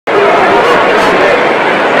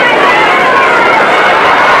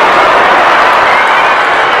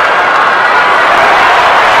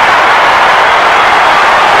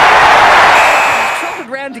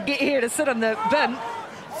the bin.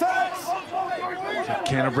 So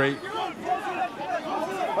Canterbury,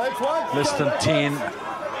 less than 10.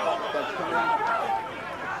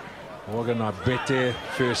 Waqainabete,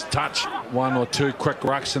 first touch, 1 or 2 quick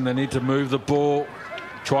rucks, and they need to move the ball,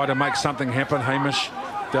 try to make something happen. Hamish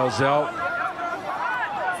Dalzell.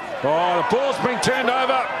 Oh, the ball's been turned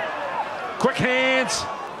over. Quick hands.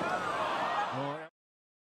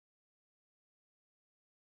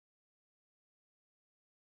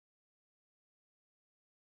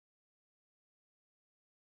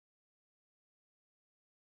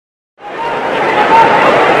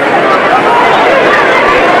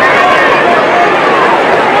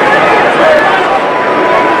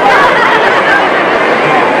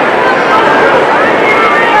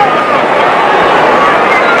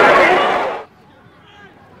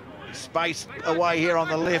 Space away here on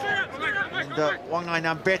the left, and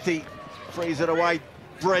Waqainabete frees it away.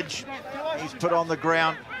 Bridge, he's put on the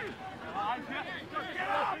ground.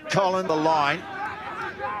 Collins the line,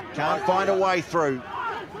 can't find a way through.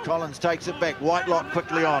 Collins takes it back. Whitelock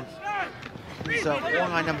quickly on. So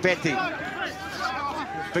Waqainabete,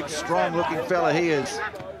 big strong looking fella he is.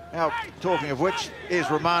 Now, talking of which,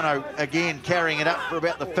 here's Romano again carrying it up for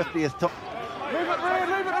about the 50th time.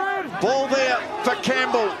 Ball there for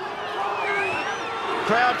Campbell.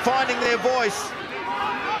 Crowd finding their voice,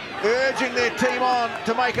 urging their team on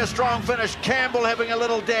to make a strong finish. Campbell having a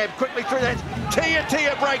little dab quickly through that.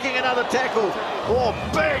 Tia breaking another tackle. Oh,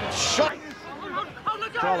 big shot.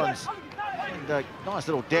 Collins, and a nice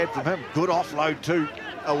little dab from him. Good offload too,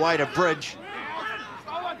 away to Bridge.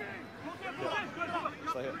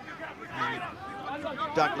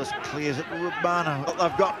 Douglas clears it to Romano.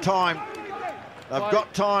 They've got time. They've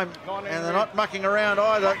got time, and they're not mucking around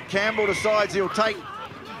either. Campbell decides he'll take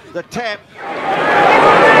the tap.